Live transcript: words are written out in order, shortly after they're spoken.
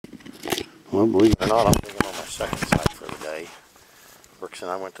Well, believe it or not, I'm digging on my second site for the day. Brooks and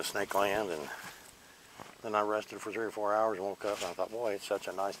I went to Snake Land, and then I rested for 3 or 4 hours and woke up and I thought, boy, it's such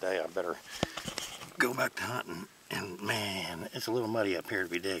a nice day, I better go back to hunting. And man, it's a little muddy up here to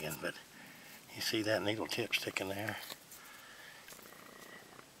be digging, but you see that needle tip sticking there?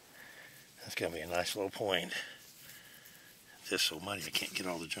 That's gonna be a nice little point. It's just so muddy I can't get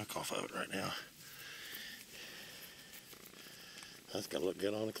all the junk off of it right now. That's gonna look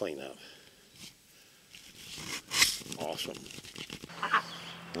good on the cleanup. Awesome.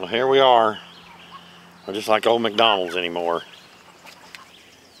 Well, here we are. We're just like old McDonald's anymore.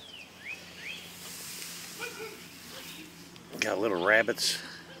 Got little rabbits,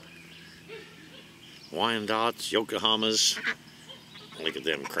 Wyandottes, yokohamas. Look at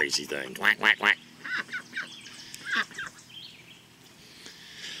them crazy things. Whack, whack, whack.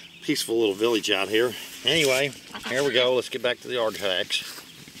 Peaceful little village out here. Anyway, here we go. Let's get back to the artifacts.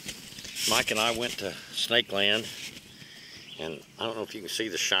 Mike and I went to Snake Land, and I don't know if you can see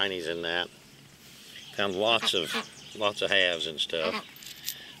the shinies in that. Found lots of halves and stuff.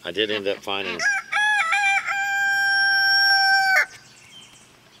 I did end up finding.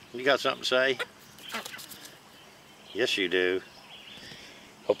 You got something to say? Yes, you do.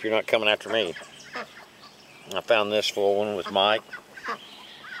 Hope you're not coming after me. I found this full one with Mike,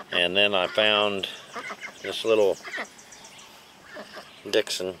 and then I found this little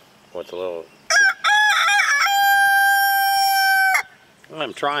Dixon with a little.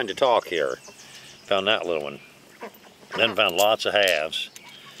 I'm trying to talk here. Found that little one. Then found lots of halves.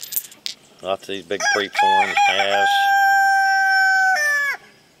 Lots of these big preforms, halves.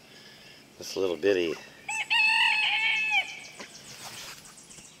 This little bitty.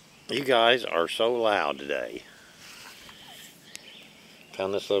 You guys are so loud today.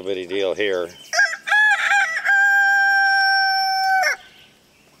 Found this little bitty deal here.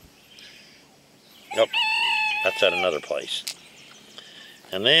 Nope, that's at another place.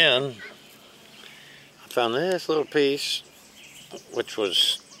 And then I found this little piece, which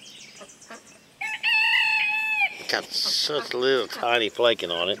was got such a little tiny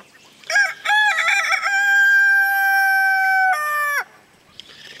flaking on it.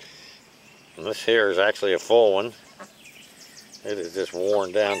 And this here is actually a full one. It is just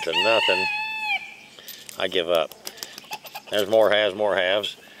worn down to nothing. I give up. There's more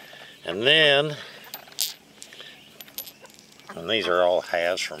halves. And then, and these are all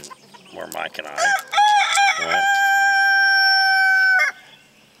halves from where Mike and I went.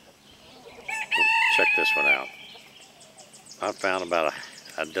 Check this one out. I found about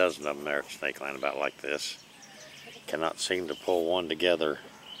a dozen of them there at Snake Land, about like this. Cannot seem to pull one together.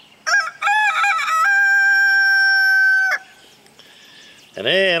 And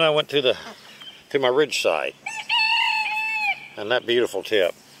then I went to my ridge site, and that beautiful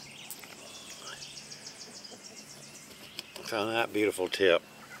tip. Found that beautiful tip.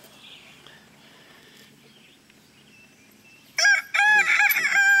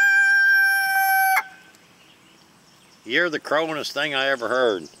 You're the crowingest thing I ever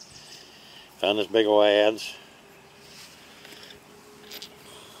heard. Found this big old adze.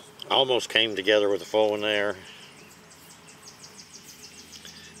 Almost came together with a full one there.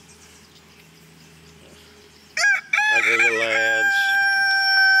 Ugly little adze.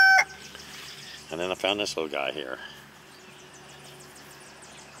 And then I found this little guy here.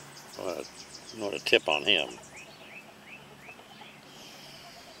 What a tip on him.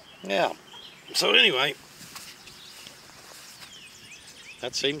 Yeah. So anyway,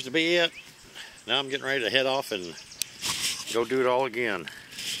 that seems to be it. Now I'm getting ready to head off and go do it all again.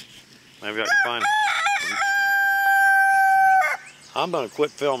 Maybe I can find. I'm gonna quit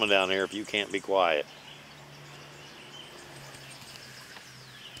filming down here if you can't be quiet.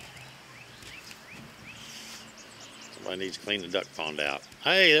 Somebody needs to clean the duck pond out.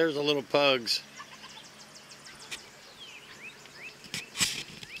 Hey, there's the little pugs.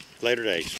 Later days.